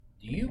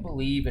you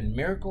believe in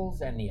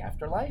miracles and the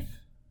afterlife?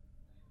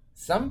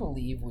 Some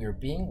believe we are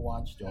being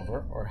watched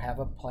over or have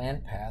a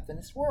planned path in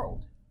this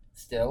world.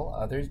 Still,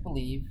 others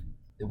believe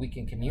that we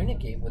can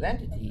communicate with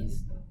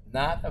entities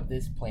not of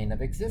this plane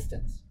of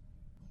existence.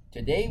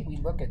 Today, we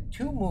look at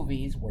two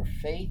movies where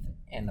faith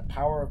and the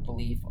power of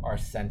belief are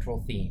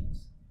central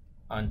themes.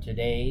 On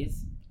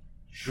today's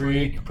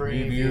Shriek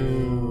Preview. You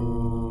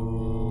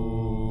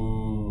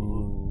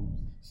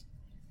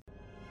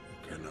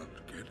cannot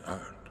get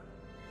out.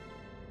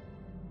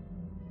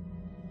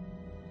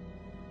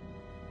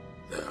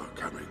 They are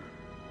coming.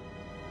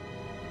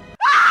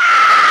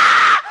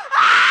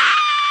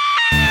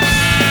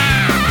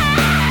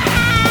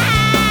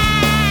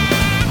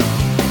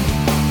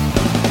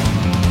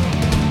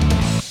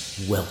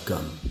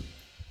 Welcome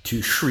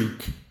to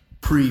Shriek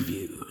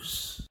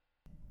Previews.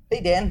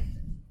 Hey, Dan.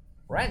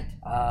 Brent.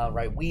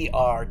 Right, we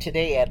are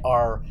today at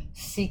our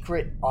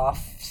secret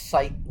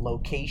off-site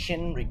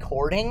location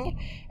recording,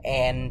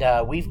 and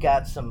we've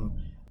got some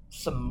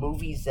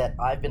movies that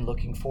I've been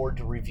looking forward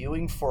to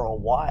reviewing for a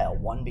while.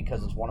 One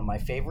because it's one of my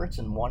favorites,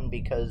 and one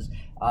because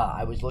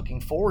I was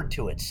looking forward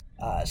to it.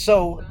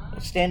 So,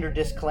 standard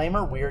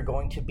disclaimer, we are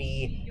going to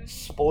be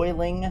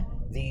spoiling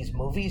these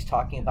movies,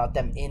 talking about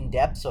them in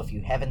depth, so if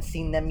you haven't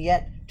seen them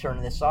yet,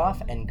 turn this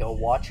off and go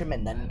watch them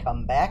and then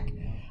come back.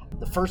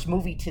 The first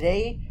movie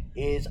today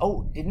is,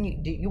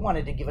 you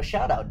wanted to give a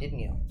shout out, didn't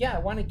you? Yeah, I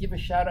want to give a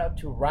shout out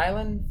to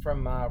Rylan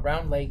from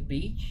Round Lake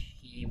Beach.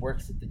 He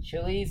works at the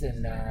Chili's,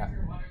 and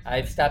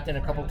I've stopped in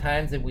a couple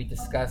times and we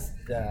discussed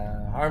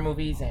horror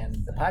movies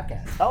and the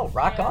podcast. Oh,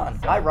 rock on.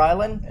 Hi,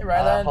 Rylan. Hey,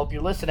 Rylan. Hope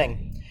you're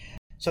listening.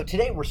 So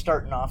today we're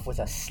starting off with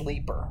a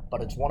sleeper,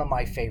 but it's one of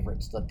my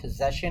favorites, The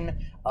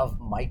Possession of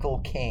Michael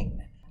King.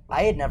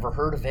 I had never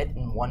heard of it,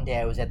 and one day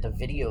I was at the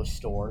video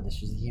store, this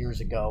was years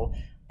ago,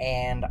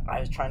 and I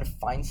was trying to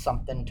find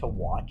something to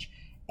watch,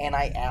 and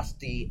I asked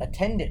the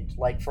attendant,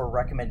 for a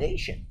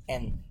recommendation,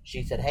 and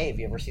she said, hey, have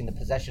you ever seen The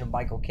Possession of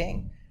Michael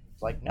King?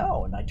 It's like,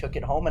 no, and I took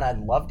it home, and I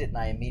loved it, and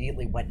I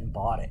immediately went and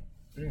bought it.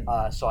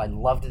 So I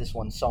loved this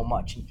one so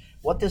much. And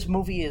what this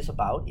movie is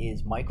about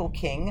is Michael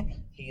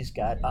King. He's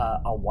got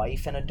a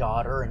wife and a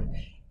daughter, and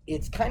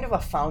it's kind of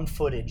a found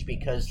footage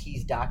because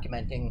he's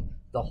documenting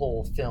the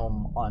whole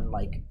film on,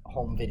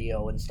 home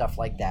video and stuff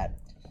like that.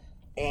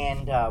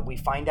 And we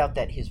find out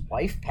that his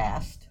wife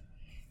passed,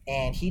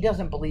 and he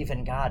doesn't believe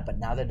in God, but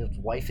now that his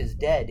wife is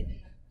dead,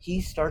 he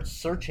starts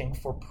searching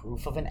for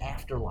proof of an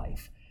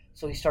afterlife.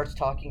 So he starts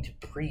talking to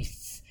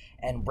priests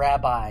and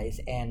rabbis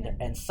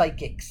and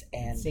psychics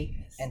and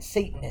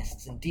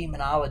Satanists and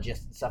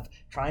demonologists and stuff,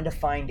 trying to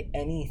find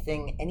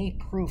any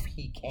proof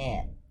he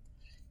can.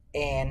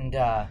 And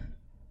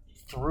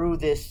through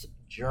this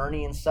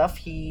journey and stuff,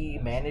 he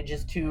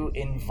manages to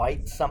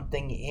invite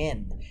something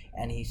in,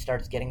 and he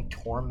starts getting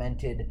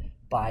tormented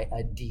by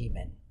a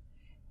demon.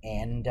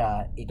 And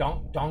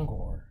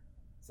Dongor.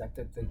 Is that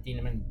the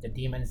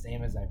demon's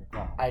name, as I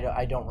recall?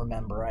 I don't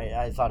remember.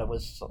 I thought it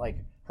was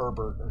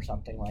Herbert or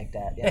something like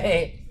that. Yeah.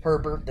 Hey.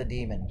 Herbert the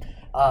demon.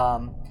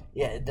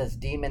 This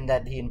demon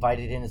that he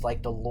invited in is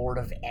like the Lord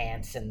of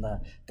Ants and the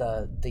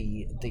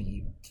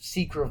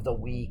Seeker of the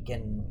Weak,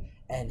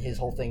 and his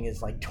whole thing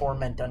is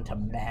torment unto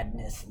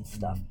madness and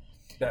stuff.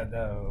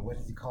 The what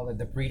does he call it?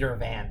 The breeder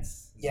of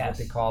ants. Is Yes. what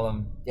they call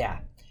him. Yeah.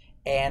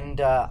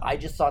 And I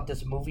just thought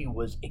this movie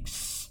was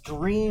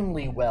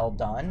extremely well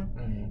done.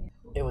 Mm-hmm.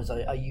 It was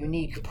a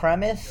unique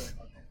premise,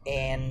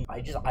 and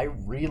I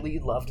really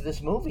loved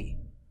this movie.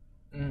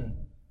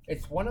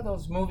 It's one of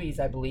those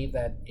movies, I believe,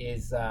 that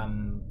is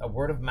a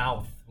word of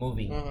mouth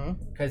movie,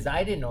 because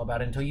I didn't know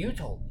about it until you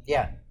told me.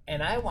 Yeah.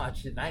 And I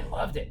watched it and I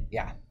loved it.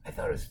 Yeah. I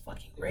thought it was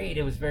fucking great.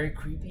 It was very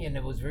creepy and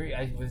it was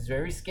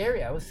very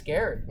scary. I was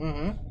scared.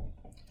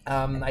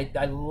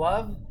 I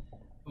love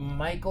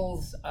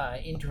Michael's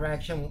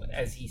interaction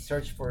as he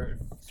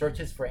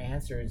searches for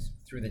answers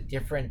through the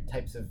different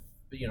types of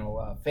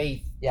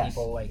faith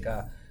people, like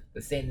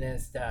the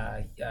Satanist,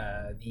 the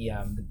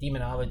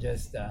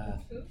demonologist,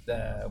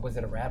 was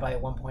it a rabbi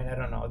at one point? I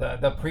don't know.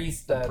 The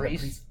priest, the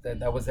priest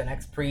that was an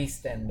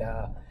ex-priest, and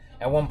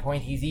at one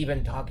point he's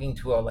even talking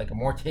to a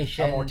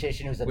mortician. A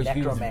mortician who's a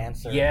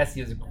necromancer. Yes, he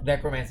was a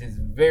necromancer. He's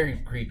a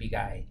very creepy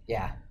guy.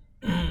 Yeah.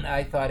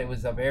 I thought it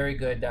was a very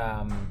good,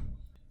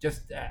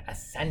 just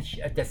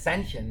a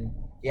descension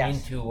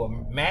into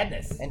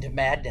madness. Into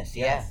madness,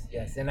 yeah.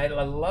 Yes. And I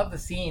love the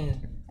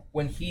scene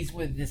when he's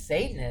with the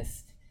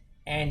Satanist,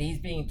 and he's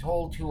being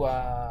told to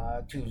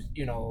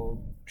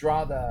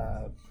draw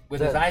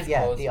his eyes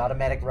closed. The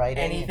automatic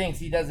writing. And he thinks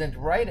he doesn't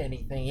write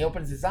anything. He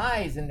opens his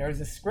eyes, and there's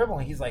a scribble,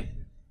 and he's like,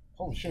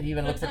 holy shit, he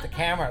even looks at the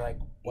camera like,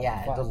 what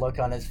the fuck? The look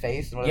on his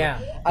face. Yeah.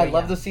 I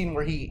love the scene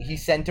where he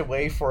sent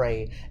away for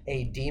a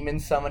demon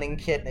summoning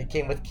kit, and it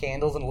came with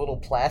candles and a little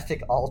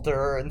plastic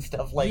altar and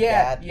stuff like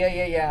that.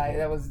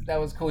 Yeah. That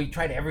was cool. He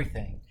tried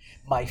everything.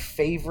 My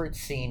favorite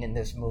scene in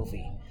this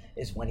movie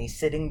is when he's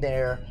sitting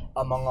there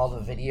among all the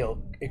video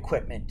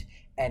equipment,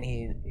 and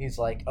he's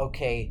like,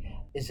 okay,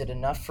 is it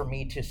enough for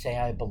me to say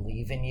I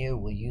believe in you?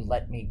 Will you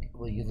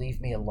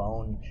leave me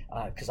alone?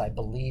 Because I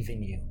believe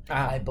in you.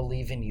 I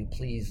believe in you.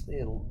 Please,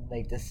 it'll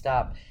make this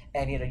stop.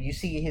 And you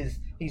see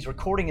he's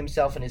recording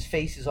himself, and his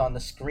face is on the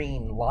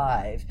screen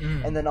live.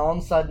 And then all of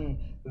a sudden,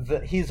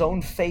 his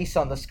own face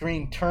on the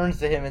screen turns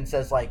to him and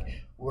says, like,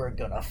 "We're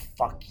gonna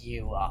fuck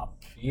you up."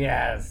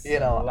 Yes.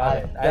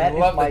 Love it. That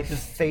is my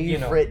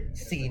favorite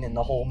scene in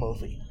the whole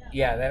movie.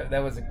 Yeah,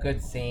 that was a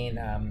good scene.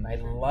 I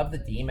love the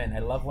demon. I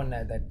love when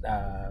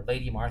that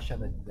Lady Marcia,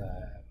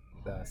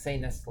 the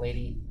Satanist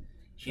lady,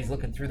 she's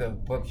looking through the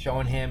book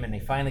showing him, and they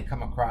finally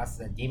come across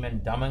the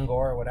demon Dumungor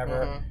or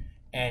whatever.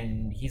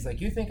 And he's like,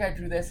 "You think I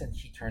drew this?" And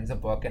she turns a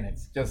book, and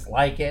it's just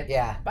like it.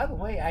 Yeah. By the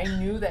way, I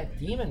knew that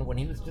demon when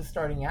he was just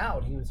starting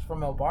out. He was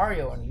from El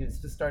Barrio, and he was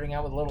just starting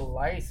out with a little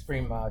ice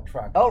cream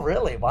truck. Oh,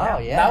 really? Wow.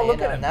 Yeah. Now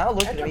look at him. Now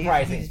look at him.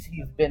 Enterprising.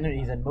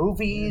 He's in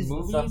movies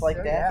and stuff like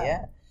that.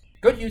 Yeah.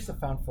 Good use of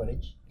found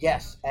footage.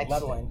 Yes.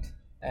 Excellent.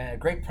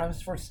 Great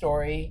premise for a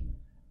story.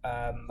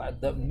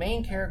 The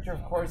main character,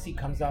 of course, he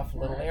comes off a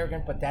little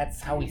arrogant, but that's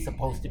how he's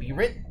supposed to be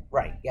written.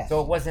 Right, yes. So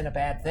it wasn't a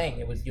bad thing.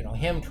 It was,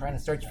 him trying to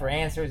search for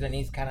answers, and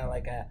he's kind of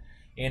like a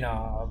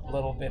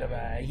little bit of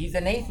he's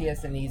an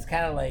atheist, and he's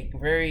kind of like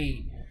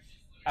very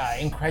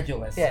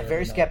incredulous. Yeah,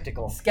 very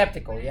skeptical.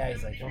 Skeptical, yeah.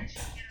 He's like,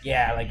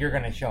 yeah, like you're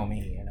going to show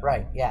me.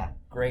 Right, yeah.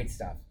 Great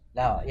stuff.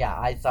 No, yeah,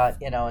 I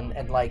thought,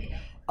 and like,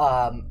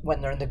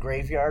 when they're in the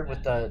graveyard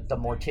with the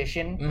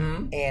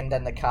mortician, and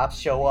then the cops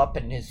show up,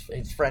 and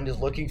his friend is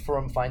looking for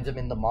him, finds him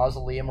in the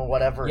mausoleum or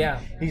whatever. Yeah.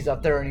 He's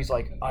up there, and he's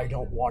like, "I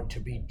don't want to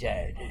be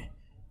dead."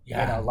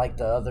 Yeah. Like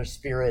the other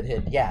spirit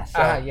had. Yeah. So,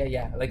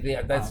 yeah. Like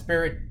the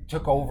spirit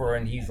took over,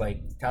 and he's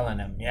like telling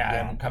him,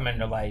 I'm coming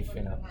to life.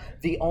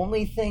 The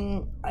only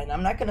thing, and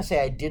I'm not going to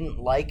say I didn't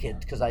like it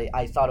because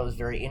I thought it was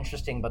very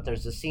interesting, but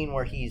there's a scene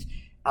where he's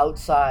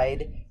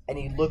outside and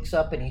he looks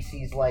up and he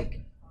sees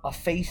like a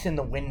face in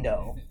the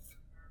window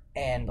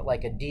and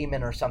like a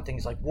demon or something.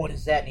 He's like, "What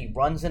is that?" And he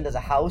runs into the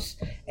house,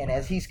 and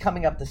as he's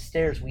coming up the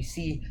stairs, we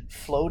see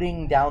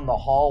floating down the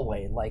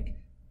hallway like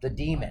the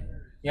demon.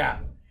 Yeah.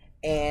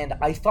 And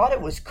I thought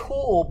it was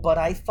cool, but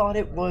I thought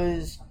it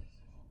was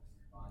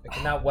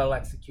not well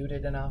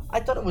executed enough. I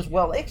thought it was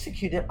well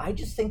executed. I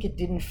just think it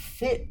didn't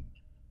fit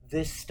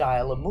this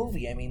style of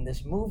movie. I mean,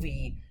 this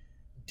movie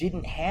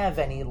didn't have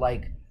any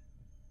like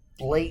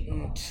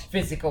blatant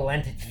physical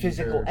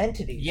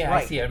entities. Yeah,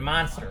 right. I see a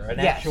monster, an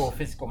actual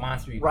physical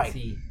monster you can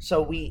see.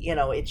 So we,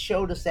 it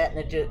showed us that,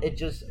 and it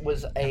just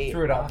was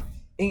threw it off.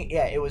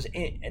 Yeah, it was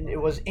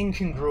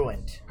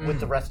incongruent with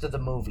the rest of the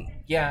movie.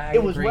 Yeah,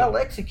 it was well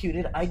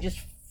executed. I just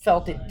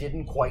felt it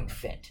didn't quite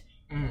fit.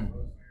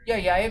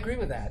 Yeah, I agree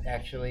with that.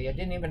 Actually, I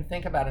didn't even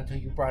think about it until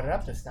you brought it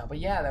up just now. But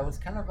yeah, that was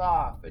kind of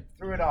off. It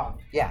threw it off.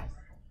 Yeah,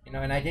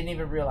 and I didn't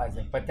even realize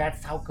it. But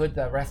that's how good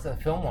the rest of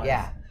the film was.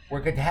 Yeah,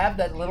 we could have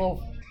that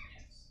little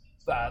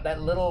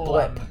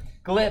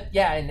glip.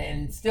 Yeah,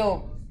 and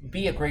still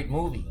be a great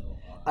movie.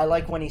 I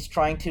like when he's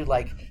trying to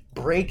like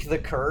break the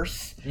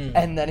curse,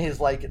 and then his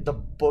like the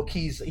book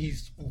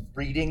he's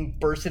reading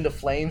bursts into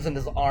flames, and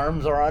his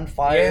arms are on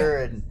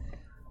fire, and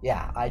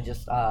I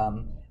just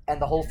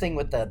and the whole thing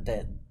with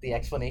the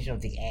explanation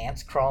of the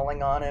ants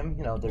crawling on him.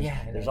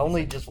 There's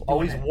only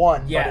always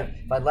one. Yeah. But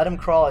if I let him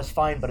crawl, it's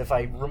fine. But if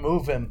I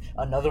remove him,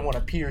 another one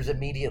appears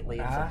immediately.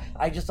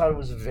 I just thought it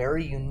was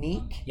very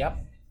unique.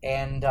 Yep.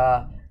 And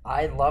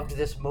I loved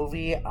this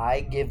movie. I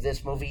give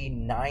this movie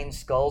 9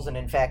 skulls. And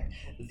in fact,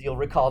 you'll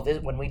recall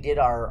this when we did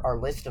our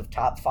list of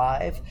top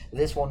 5,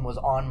 this one was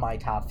on my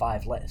top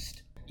 5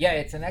 list. Yeah,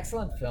 it's an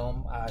excellent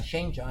film.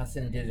 Shane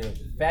Johnson did a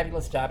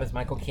fabulous job as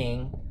Michael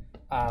King.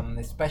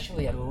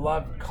 Especially, I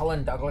loved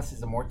Cullen Douglas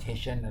as a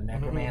mortician, a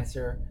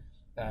necromancer.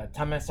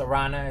 Thomas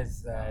Arana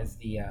as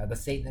the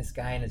Satanist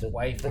guy, and his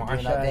wife,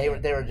 Marcia.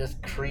 They were just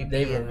creepy.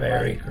 They were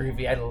very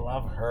creepy. I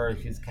love her.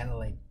 She was kind of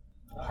like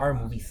horror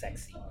movie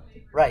sexy.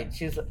 Right.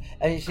 She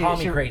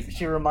crazy.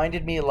 She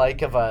reminded me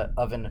like of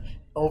an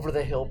over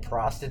the hill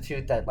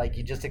prostitute that like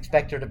you just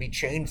expect her to be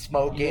chain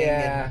smoking.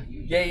 Yeah.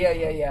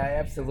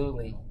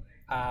 Absolutely.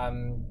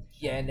 And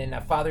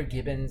then Father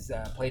Gibbons,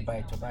 played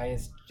by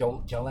Tobias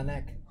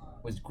Jelinek,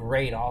 was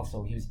great.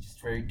 Also, he was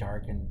just very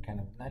dark and kind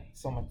of not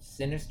so much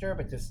sinister,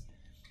 but just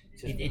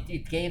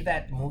it gave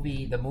the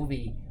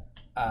movie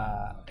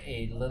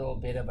a little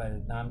bit of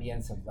an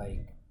ambience of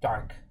like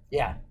dark.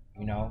 Yeah.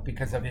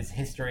 Because of his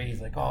history,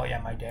 he's like, "Oh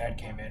yeah, my dad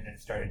came in and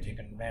started taking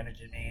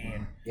advantage of me,"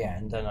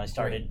 and then I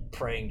started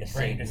praying to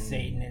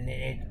Satan, and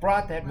it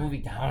brought that movie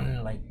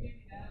down like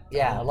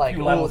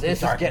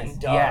this is getting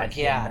dark.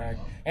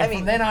 And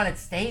from then on, it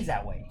stays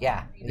that way.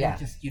 Yeah. It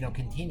just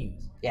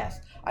continues. Yes,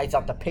 I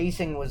thought the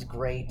pacing was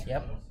great.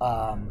 Yep.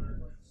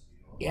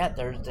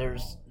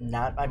 There's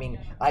not. I mean,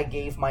 I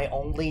gave my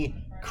only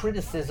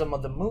criticism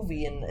of the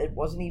movie, and it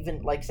wasn't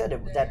even like I said.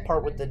 That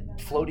part with the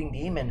floating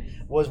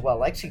demon was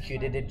well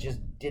executed. It just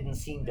didn't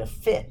seem to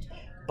fit.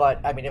 But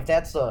I mean, if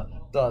that's the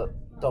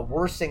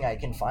worst thing I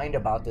can find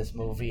about this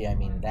movie, I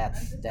mean,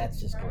 that's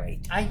just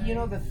great.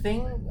 The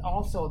thing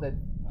also that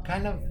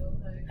kind of,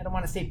 I don't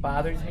want to say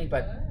bothers me,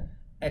 but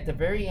at the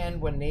very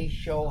end when they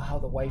show how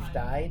the wife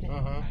died,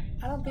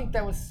 I don't think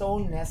that was so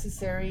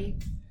necessary.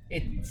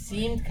 It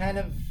seemed kind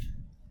of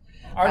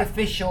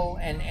artificial,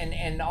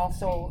 and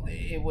also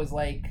it was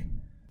like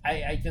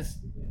I just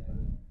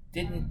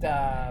didn't.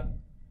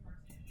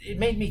 It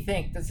made me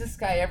think: does this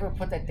guy ever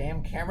put that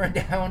damn camera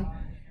down?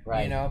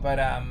 Right. You know, but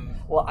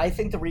Well, I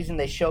think the reason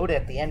they showed it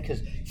at the end,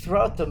 because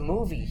throughout the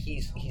movie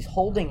he's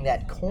holding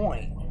that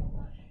coin,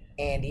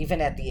 and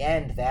even at the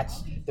end,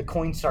 that's the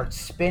coin starts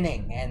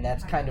spinning, and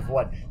that's kind of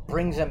what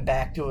brings him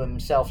back to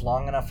himself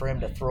long enough for him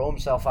to throw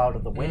himself out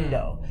of the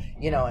window.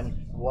 You know,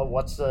 and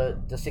what's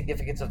the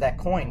significance of that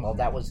coin? Well,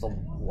 that was the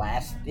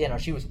last. You know,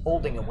 she was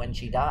holding it when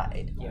she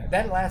died. yeah,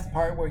 that last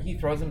part where he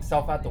throws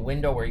himself out the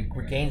window, where he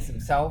regains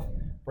himself,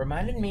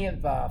 reminded me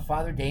of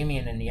Father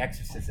Damien in The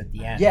Exorcist at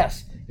the end.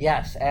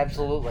 Yes,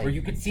 absolutely. Where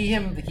you could see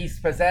him, he's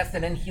possessed,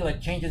 and then he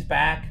like changes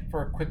back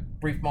for a quick,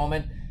 brief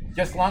moment,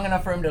 just long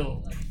enough for him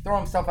to throw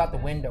himself out the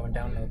window and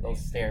down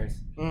those stairs.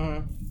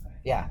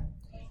 Yeah.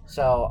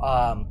 So,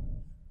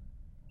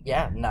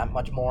 yeah, not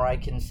much more I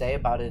can say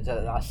about it. It's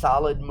a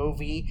solid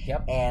movie.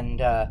 Yep.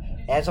 And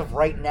as of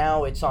right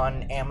now, it's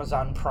on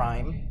Amazon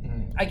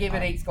Prime. I gave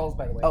it 8 skulls,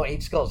 by the way. Oh,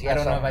 8 skulls. Yes, I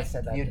don't know if I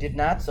said that. You did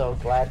not. So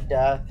glad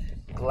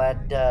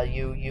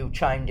you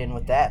chimed in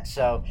with that.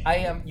 So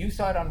You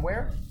saw it on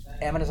where?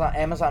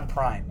 Amazon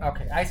Prime.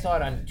 Okay, I saw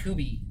it on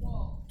Tubi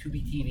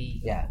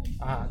TV. Yeah.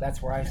 That's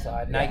where I saw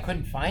it, and Yeah. I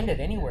couldn't find it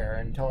anywhere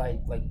until I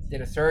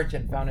did a search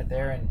and found it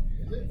there, and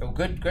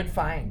good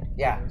find.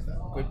 Yeah.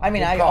 Good, I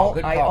mean, good I call,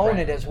 good own call, Brad.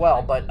 it as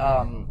well, but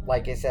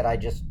like I said,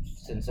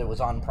 since it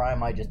was on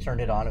Prime, I just turned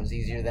it on. It was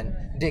easier than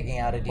digging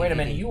out a DVD. Wait a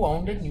minute, you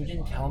owned it and you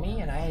didn't tell me,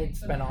 and I had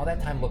spent all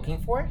that time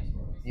looking for it?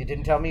 You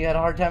didn't tell me you had a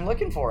hard time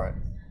looking for it.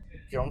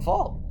 It's your own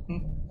fault.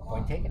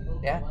 Point taken.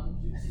 Yeah.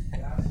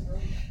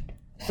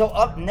 So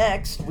up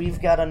next,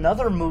 we've got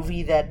another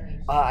movie that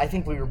I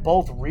think we were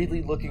both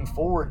really looking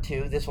forward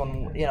to. This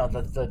one, you know,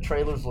 the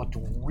trailers looked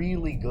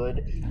really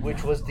good,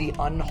 which was The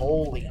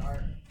Unholy.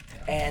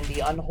 And The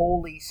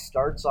Unholy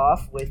starts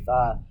off with,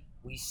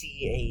 we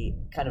see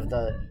a kind of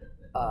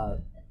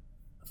the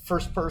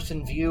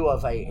first-person view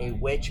of a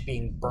witch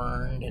being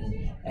burned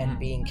and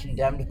being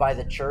condemned by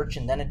the church,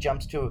 and then it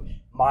jumps to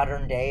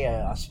modern day,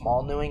 a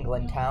small New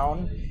England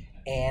town,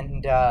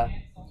 and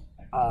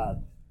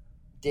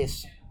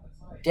this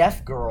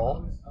deaf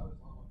girl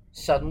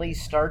suddenly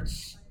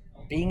starts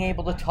being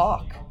able to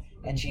talk,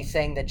 and she's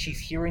saying that she's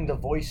hearing the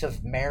voice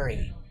of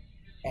Mary,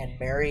 and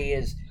Mary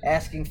is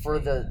asking for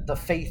the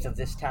faith of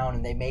this town,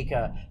 and they make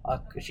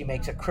she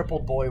makes a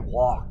crippled boy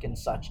walk and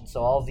such, and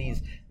so all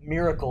these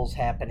miracles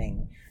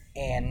happening,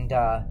 and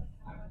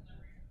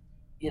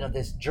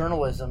this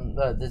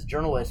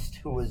journalist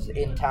who was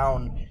in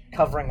town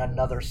covering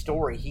another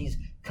story, he's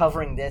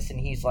covering this, and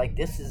he's like,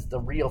 this is the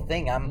real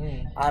thing.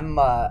 I'm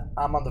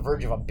on the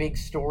verge of a big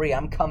story.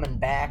 I'm coming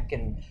back,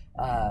 and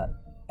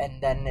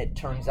then it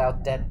turns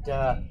out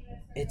that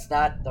it's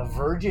not the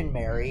Virgin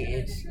Mary.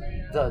 It's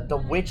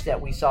the witch that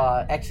we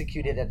saw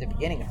executed at the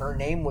beginning. Her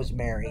name was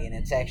Mary, and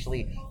it's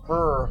actually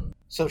her.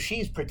 So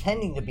she's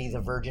pretending to be the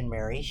Virgin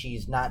Mary.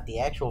 She's not the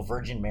actual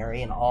Virgin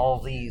Mary, and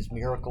all these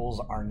miracles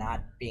are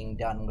not being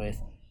done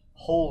with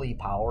holy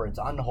power. It's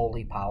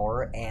unholy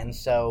power, and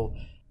so.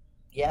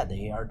 Yeah,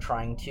 they are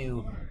trying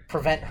to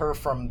prevent her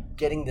from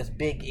getting this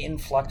big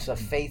influx of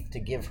faith to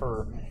give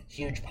her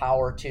huge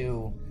power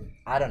to,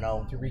 I don't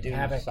know, To wreak do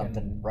havoc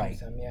something and right.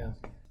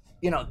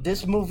 Yeah.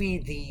 This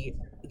movie,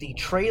 the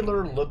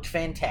trailer looked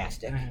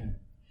fantastic.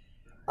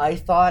 I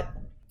thought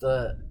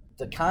the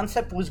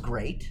concept was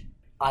great.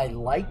 I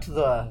liked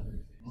the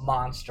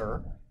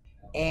monster.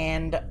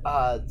 And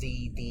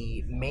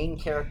the main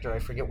character, I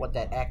forget what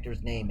that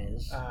actor's name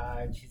is.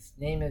 His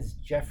name is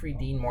Jeffrey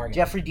Dean Morgan.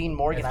 Jeffrey Dean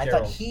Morgan. As I thought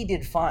Gerald. he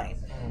did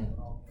fine.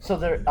 So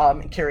there,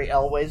 Carrie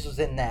Elways was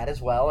in that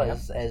as well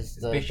as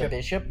the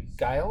bishop.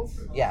 Giles?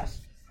 Yes.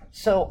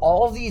 So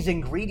all of these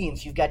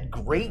ingredients, you've got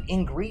great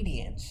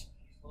ingredients,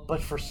 but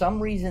for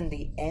some reason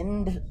the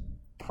end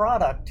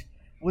product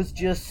was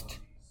just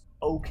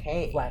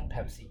okay. Flat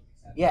Pepsi.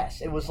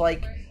 Yes, it was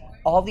like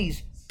all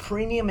these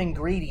premium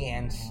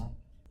ingredients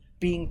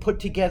being put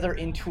together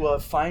into a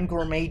fine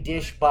gourmet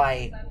dish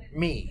by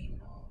me,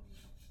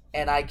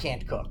 and I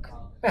can't cook.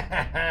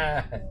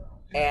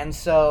 And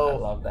so I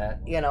love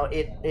that.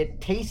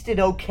 it tasted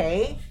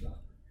okay,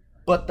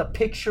 but the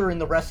picture in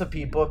the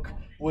recipe book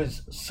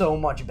was so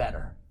much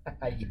better.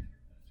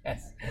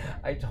 Yes,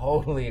 I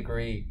totally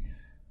agree.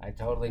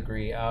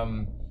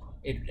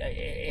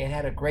 It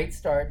had a great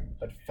start,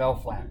 but fell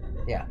flat.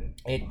 Yeah.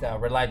 It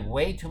relied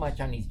way too much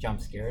on these jump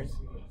scares,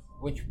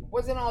 which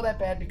wasn't all that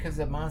bad because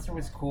the monster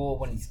was cool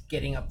when he's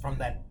getting up from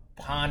that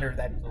pond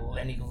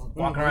and he's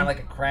walking around like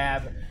a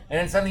crab, and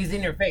then suddenly he's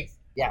in your face.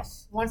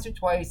 Yes. Once or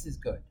twice is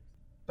good,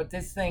 but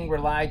this thing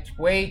relied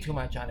way too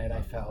much on it.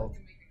 I felt,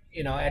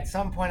 at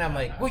some point I'm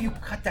like, will you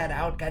cut that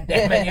out? God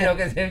damn it,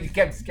 because it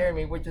kept scaring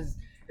me.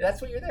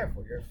 That's what you're there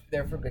for. You're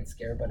there for a good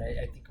scare, but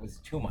I think it was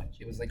too much.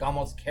 It was like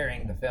almost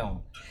carrying the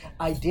film.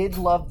 I did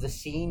love the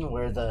scene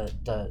where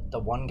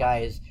the one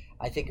guy is,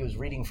 I think it was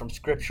reading from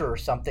scripture or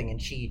something, and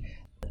she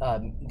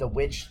the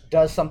witch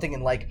does something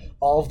and like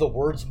all of the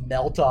words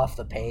melt off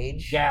the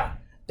page. Yeah.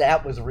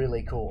 That was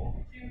really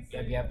cool.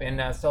 Yep.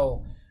 And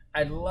so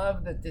I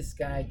love that this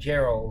guy,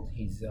 Gerald,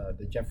 he's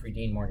the Jeffrey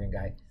Dean Morgan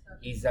guy.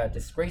 He's a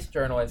disgraced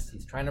journalist.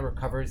 He's trying to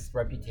recover his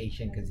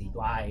reputation because he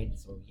lied.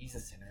 So he's a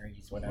sinner.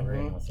 He's whatever.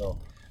 Mm-hmm. You know. So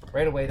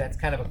right away, that's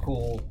kind of a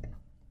cool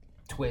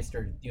twist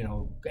or,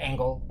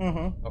 angle.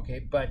 Mm-hmm.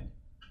 Okay. But,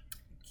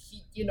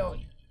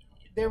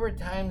 there were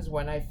times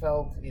when I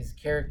felt his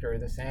character,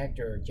 this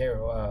actor,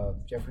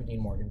 Jeffrey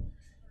Dean Morgan,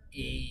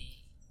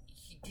 he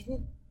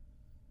didn't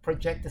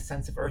project a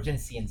sense of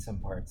urgency in some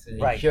parts. He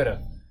Right. should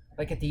have.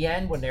 Like at the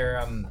end when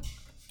they're,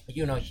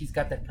 she's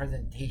got that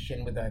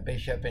presentation with the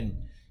bishop and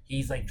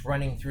he's like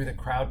running through the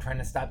crowd trying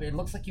to stop it. It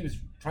looks like he was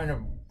trying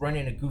to run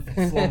in a goofy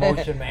slow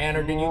motion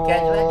manner. Did you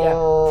catch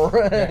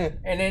that? Yeah.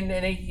 And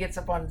then he gets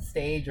up on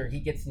stage or he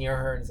gets near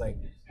her and is like,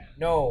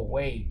 no,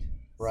 wait,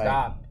 Right.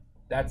 stop.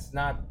 That's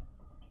not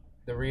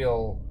the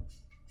real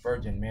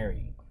Virgin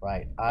Mary.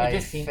 Right. I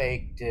just seemed-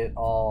 faked it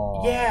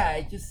all. Yeah,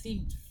 it just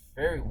seemed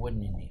very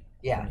wooden in me.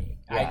 Yeah, For me.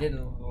 yeah. I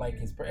didn't like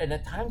his... And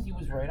at times he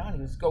was right on. He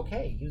was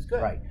okay. He was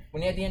good. Right.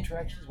 When he had the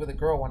interactions with a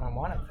girl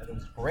one-on-one, I thought it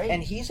was great.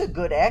 And he's a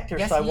good actor,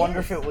 Yes, so I he wonder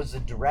is. if it was the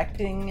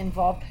directing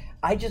involved.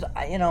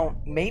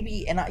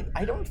 Maybe, and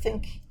I don't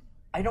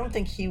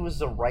think he was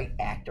the right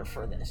actor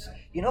for this.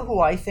 You know who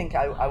I think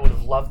I would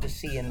have loved to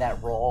see in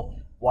that role?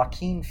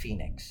 Joaquin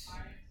Phoenix.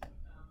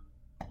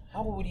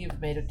 How would he have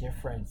made a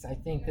difference? I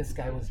think this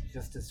guy was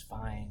just as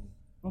fine.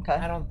 Okay.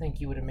 I don't think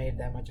he would have made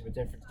that much of a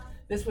difference.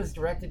 This was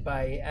directed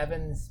by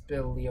Evan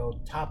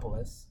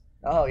Spiliotopoulos.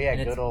 Oh yeah,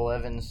 And it's- good old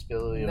Evan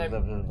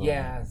Spillier.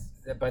 Yes,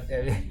 but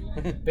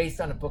based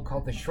on a book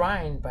called The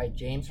Shrine by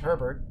James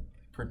Herbert,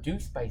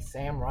 produced by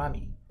Sam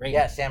Raimi.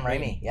 Yeah, Sam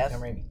Raimi, yes.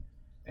 Sam Raimi.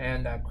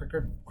 And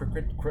Cricket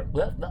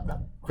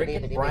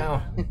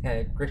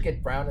Brown.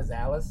 Cricket Brown as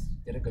Alice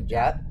did a good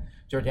job.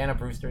 Jordana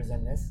Brewster's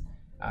in this.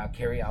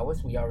 Carrie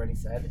Ellis, we already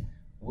said.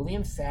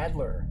 William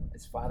Sadler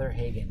as Father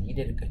Hagen. He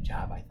did a good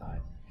job, I thought.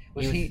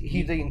 Was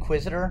he the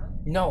Inquisitor?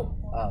 No.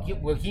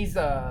 Oh. He's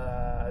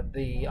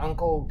the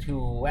uncle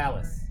to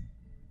Alice.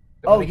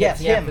 The Oh, one that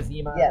gets yes, the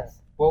him. emphysema.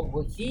 Yes.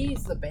 Well,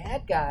 he's the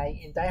bad guy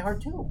in Die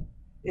Hard 2.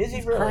 Is he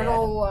He's really?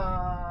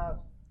 Colonel,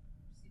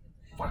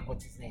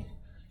 what's his name?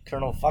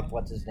 Colonel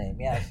what's his name?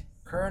 Yes.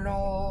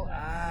 Colonel,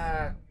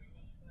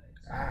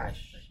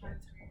 shit.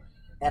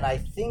 And I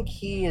think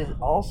he is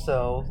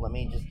also.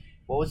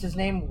 What was his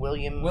name?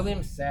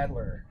 William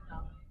Sadler.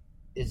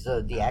 Is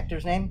the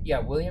actor's name? Yeah,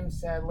 William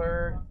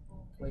Sadler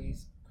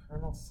plays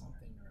Colonel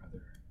something or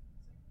other.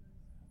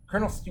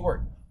 Colonel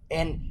Stewart.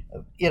 And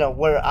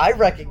where I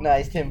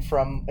recognized him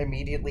from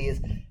immediately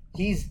is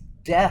he's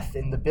Death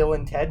in the Bill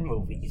and Ted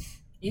movies.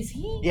 Is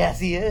he? Yes,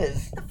 he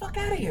is. Get the fuck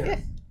out of here. Yeah.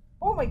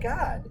 Oh my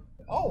god.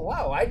 Oh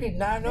wow, I did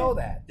not know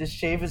that. Just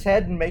shave his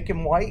head and make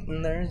him white,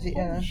 and there's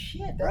Holy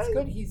shit, that's Right.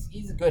 good.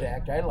 He's a good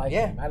actor. I like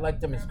Yeah. him. I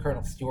liked him as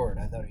Colonel Stewart.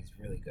 I thought he was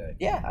really good.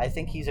 Yeah, I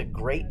think he's a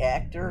great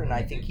actor, and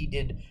I think he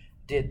did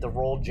the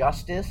role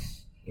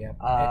justice. Yeah.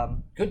 Um,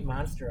 And good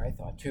monster, I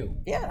thought too.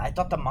 Yeah, I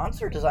thought the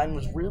monster design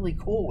was really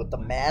cool with the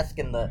mask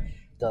and the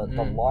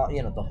Mm. long,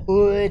 the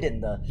hood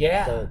and the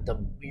Yeah.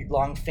 the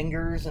long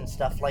fingers and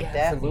stuff like Yeah,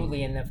 that.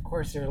 Absolutely, and of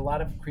course there are a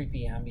lot of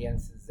creepy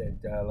ambiences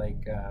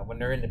that, when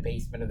they're in the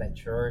basement of that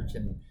church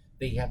and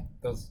they have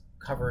those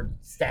covered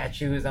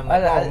statues. I'm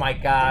like, oh my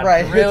god,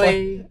 right? It's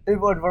really? like, I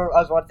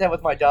was watching that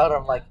with my daughter.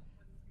 I'm like,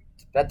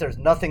 bet there's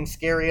nothing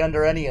scary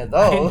under any of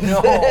I those.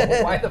 know.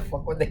 Why the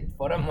fuck would they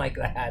put them like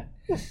that?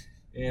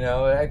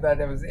 I thought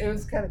it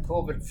was kind of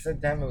cool, but at the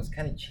same time it was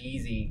kind of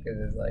cheesy because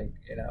it's like,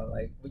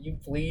 would you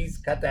please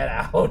cut that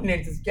out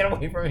and just get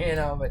away from me,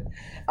 But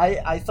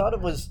I thought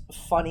it was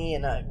funny,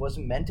 and it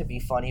wasn't meant to be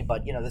funny,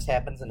 but this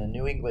happens in a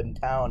New England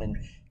town, and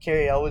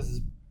Carrie Elwes'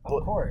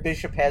 of course,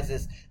 Bishop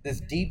has this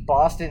deep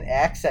Boston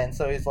accent,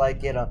 so he's like,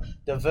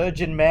 the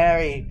Virgin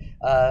Mary,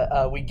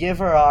 we give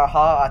her our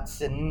hearts,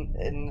 and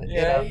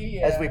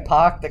as we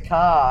park the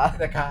car.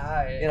 the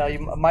guy, You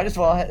might as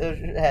well have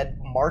had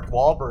Mark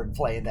Wahlberg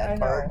playing I that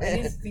know. part.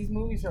 And these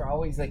movies are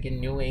always like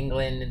in New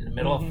England in the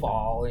middle of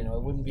fall. It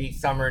wouldn't be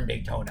summer in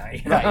Daytona.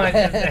 Right.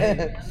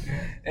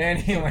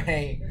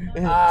 Anyway,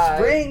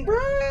 Spring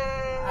break.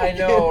 I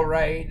know,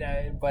 right?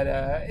 But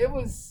it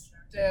was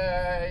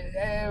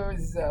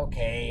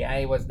okay.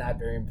 I was not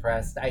very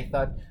impressed. I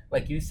thought,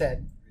 like you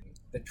said,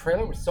 the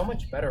trailer was so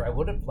much better. I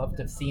would have loved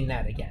to have seen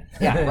that again.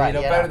 Yeah, right.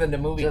 Better than the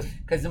movie, Just-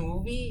 because the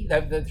movie,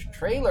 the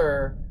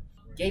trailer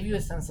gave you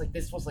a sense like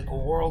this was like a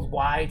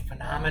worldwide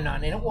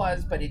phenomenon, and it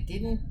was, but it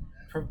didn't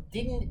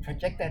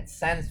project that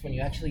sense when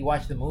you actually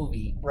watch the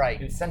movie. Right.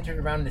 It was centered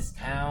around this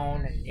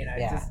town, and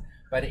Yeah.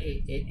 but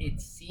it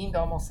seemed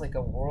almost like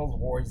a World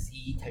War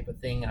Z type of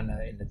thing in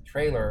the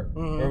trailer,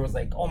 where it was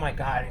like, oh my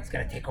god, it's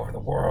gonna take over the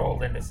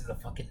world, and this is a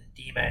fucking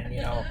demon,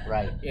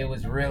 Right. It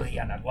was really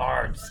on a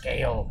large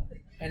scale,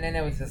 and then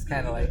it was just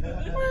kind of like,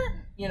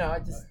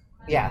 it just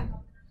Yeah.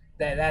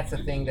 That's the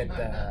thing that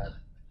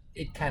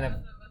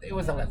it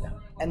was a letdown.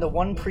 And the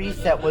one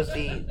priest that was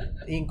the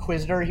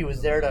Inquisitor, he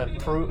was there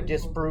to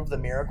disprove the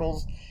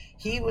miracles.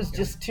 He was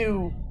just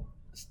too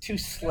too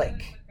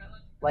slick.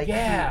 Like,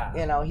 Yeah.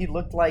 he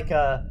looked like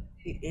a...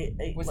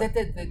 Was that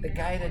the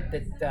guy that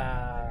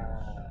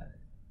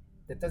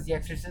does the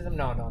exorcism?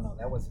 No,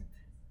 that wasn't.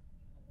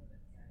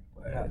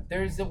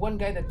 There's the one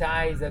guy that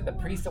dies, the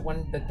priest, the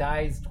one that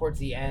dies towards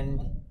the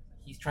end.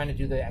 He's trying to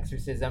do the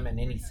exorcism, and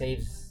then he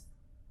saves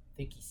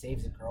a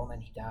girl, and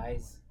then he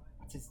dies.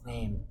 What's his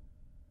name?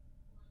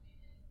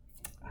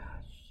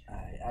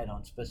 I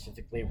don't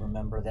specifically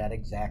remember that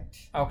exact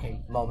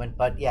Okay. moment,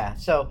 but yeah.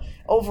 So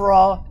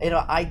overall,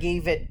 I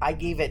gave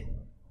it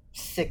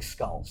 6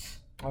 skulls.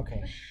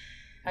 Okay.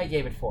 I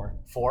gave it 4.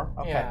 4?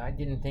 Okay. Yeah, I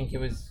didn't think it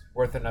was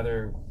worth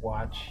another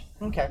watch.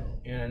 Okay.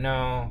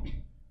 No.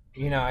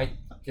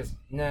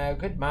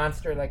 Good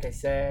monster, like I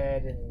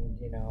said, and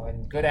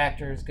and good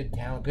actors, good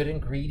talent, good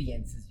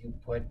ingredients, as you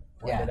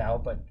pointed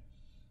out. But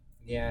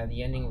yeah,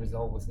 the ending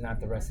result was not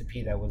the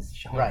recipe that was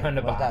shown on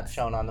the box. Not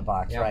shown on the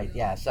box, Yep. right?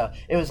 Yeah. So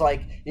it was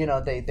like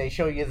they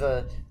show you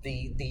the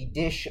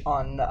dish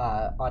on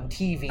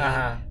TV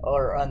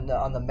or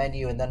on the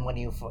menu, and then when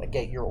you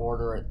get your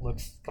order, it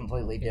looks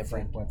completely It's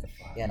different. like, what the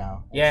fuck?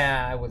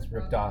 Yeah, I was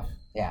ripped off.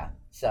 Yeah.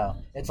 So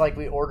it's like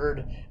we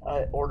ordered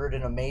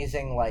an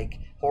amazing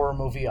horror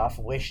movie off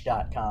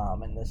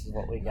Wish.com, and this is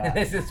what we got.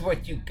 This is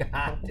what you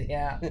got.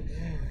 Yeah.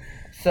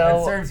 So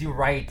it serves you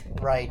right.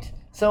 Right.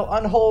 So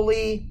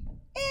Unholy,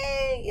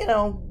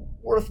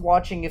 worth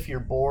watching if you're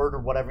bored or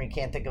whatever. You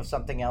can't think of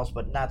something else,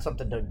 but not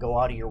something to go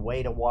out of your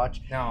way to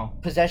watch. No.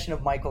 Possession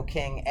of Michael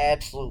King,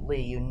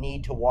 absolutely. You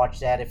need to watch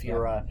that if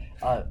you're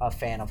a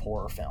fan of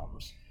horror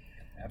films.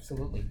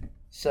 Absolutely.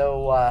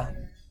 So,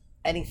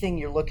 anything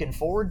you're looking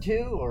forward to,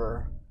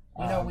 or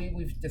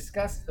we've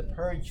discussed The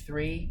Purge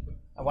 3.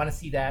 I want to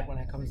see that when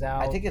it comes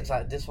out. I think it's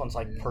this one's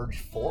like Purge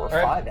 4 or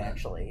 5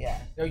 actually. Yeah.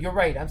 No, you're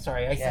right. I'm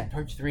sorry. I said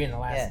Purge 3 in the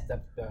last.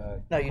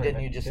 No, you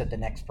didn't. You just said the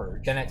next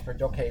Purge. The next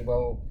Purge. Okay.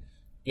 Well,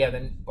 yeah.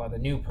 The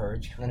new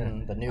Purge. The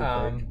new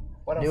Purge.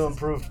 What else? New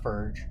improved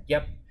Purge.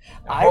 Yep.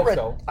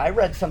 I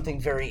read something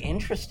very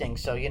interesting.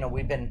 So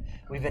we've been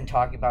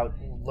talking about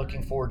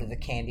looking forward to the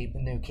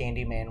new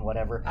Candyman,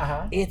 whatever.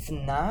 It's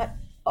not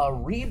a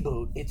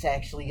reboot. It's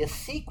actually a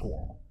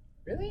sequel.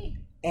 Really?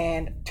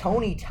 And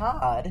Tony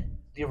Todd,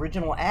 the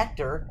original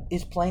actor,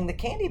 is playing the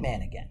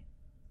Candyman again.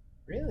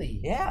 Really?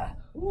 Yeah.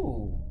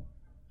 Ooh.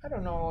 I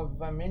don't know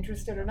if I'm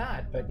interested or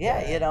not, but yeah,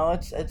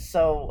 it's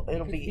so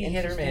it'll be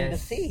interesting to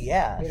see.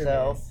 Yeah.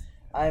 So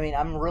I mean,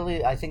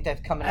 I think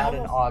that's coming out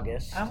in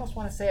August. I almost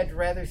want to say I'd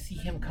rather see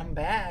him come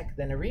back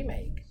than a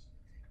remake.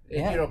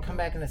 Yeah. Come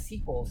back in a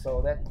sequel,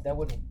 so that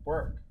wouldn't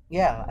work.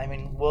 Yeah, I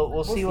mean,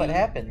 we'll see what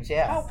happens.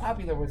 Yeah. How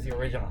popular was the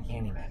original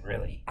Candyman,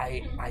 really?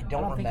 I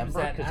don't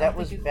remember because that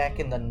was back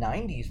in the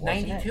 90s,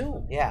 wasn't 92.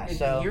 It? Yeah.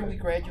 So the year we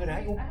graduated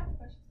high school.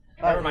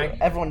 Never mind.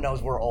 Everyone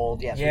knows we're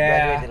old. Yes, we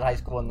graduated high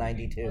school in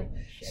 92.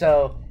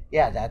 So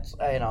yeah, that's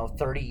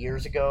 30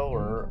 years ago,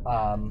 or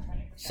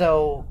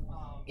so.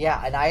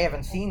 Yeah, and I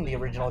haven't seen the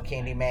original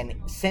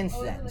Candyman since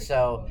then,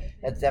 so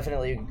that's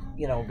definitely,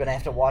 going to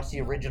have to watch the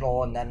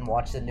original and then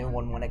watch the new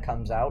one when it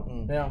comes out,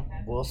 and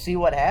we'll see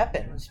what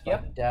happens.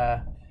 But,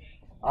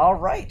 all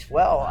right,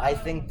 well, I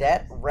think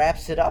that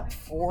wraps it up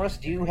for us.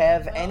 Do you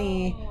have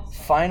any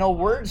final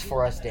words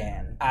for us,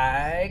 Dan?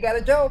 I got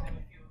a joke.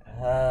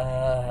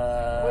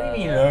 What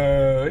do you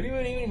mean? What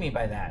do you mean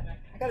by that?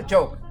 I got a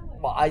joke.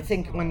 Well, I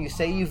think when you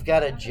say you've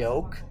got a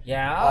joke,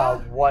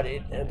 what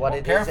it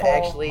is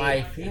actually,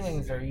 my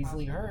feelings are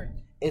easily hurt.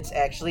 It's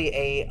actually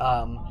a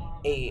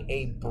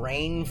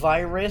brain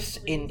virus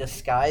in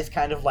disguise,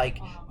 kind of like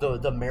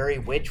the Mary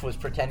Witch was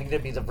pretending to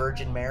be the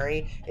Virgin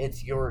Mary.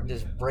 It's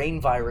this brain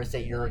virus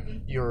that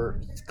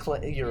you're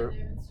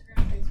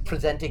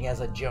presenting as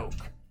a joke,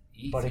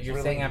 but so it's you're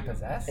really, saying I'm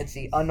possessed? It's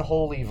the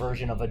unholy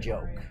version of a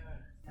joke.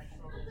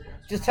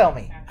 Just tell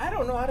me. I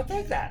don't know how to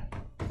take that.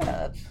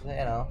 That's,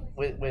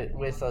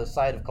 with a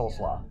side of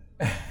coleslaw.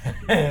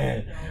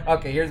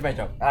 Okay, here's my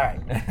joke. All right.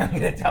 I'm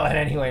going to tell it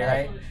anyway,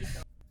 right?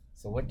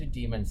 So what do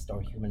demons store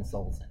human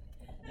souls in?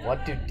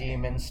 What do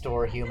demons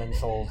store human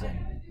souls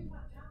in?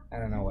 I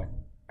don't know what.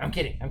 I'm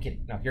kidding.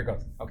 No, here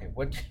goes. Okay,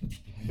 what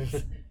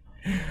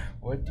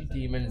do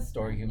demons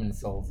store human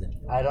souls in?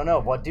 I don't know.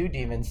 What do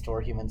demons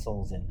store human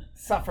souls in?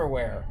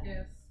 Sufferware.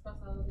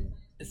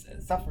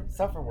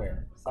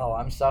 Sufferware. Oh,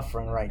 I'm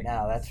suffering right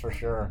now. That's for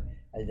sure.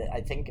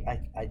 I think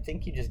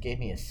you just gave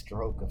me a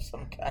stroke of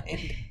some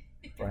kind.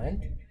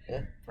 Brent?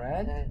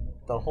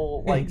 The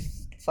whole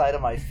side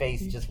of my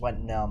face just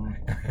went numb.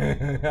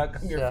 How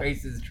come your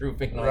face is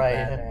drooping like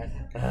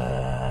that,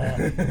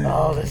 man?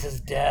 Oh, this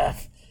is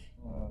death.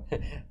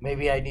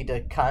 Maybe I need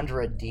to conjure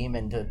a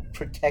demon to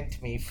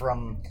protect me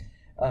from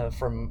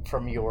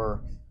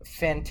your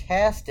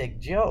fantastic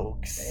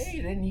jokes.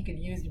 Hey, then you could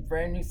use your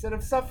brand new set of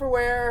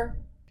Sufferware.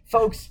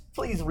 Folks,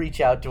 please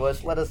reach out to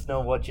us. Let us know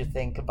what you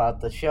think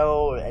about the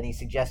show, any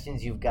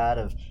suggestions you've got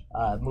of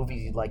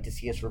movies you'd like to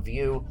see us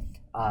review.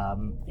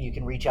 You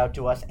can reach out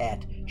to us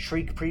at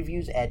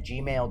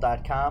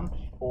shriekpreviews@gmail.com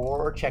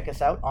or check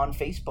us out on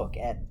Facebook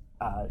at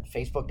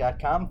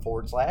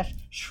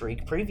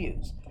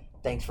facebook.com/shriekpreviews.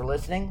 Thanks for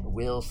listening.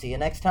 We'll see you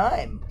next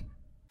time.